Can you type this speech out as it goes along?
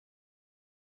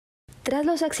Tras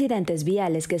los accidentes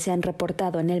viales que se han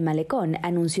reportado en el malecón,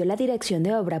 anunció la Dirección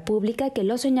de Obra Pública que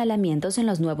los señalamientos en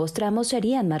los nuevos tramos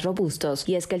serían más robustos.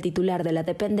 Y es que el titular de la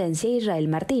dependencia, Israel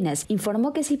Martínez,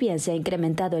 informó que si bien se ha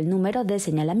incrementado el número de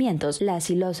señalamientos,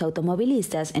 las y los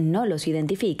automovilistas no los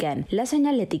identifican. La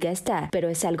señalética está, pero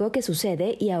es algo que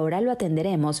sucede y ahora lo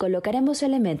atenderemos. Colocaremos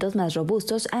elementos más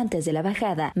robustos antes de la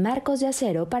bajada, marcos de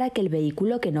acero para que el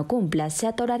vehículo que no cumpla se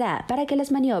atorará, para que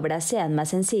las maniobras sean más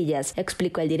sencillas,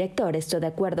 explicó el director. Esto de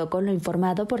acuerdo con lo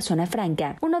informado por Zona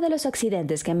Franca. Uno de los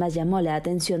accidentes que más llamó la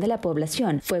atención de la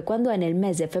población fue cuando en el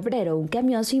mes de febrero un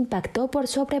camión se impactó por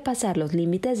sobrepasar los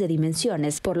límites de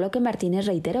dimensiones, por lo que Martínez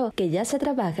reiteró que ya se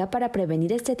trabaja para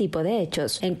prevenir este tipo de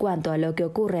hechos. En cuanto a lo que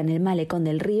ocurre en el malecón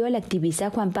del río, el activista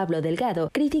Juan Pablo Delgado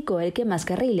criticó el que más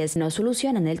carriles no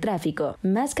solucionan el tráfico.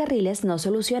 Más carriles no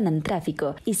solucionan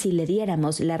tráfico, y si le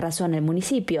diéramos la razón al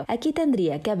municipio, aquí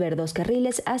tendría que haber 2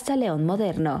 carriles hasta León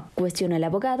moderno, cuestionó el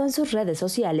abogado en sus redes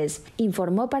sociales.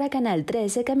 Informó para Canal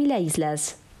 13 Camila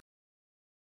Islas.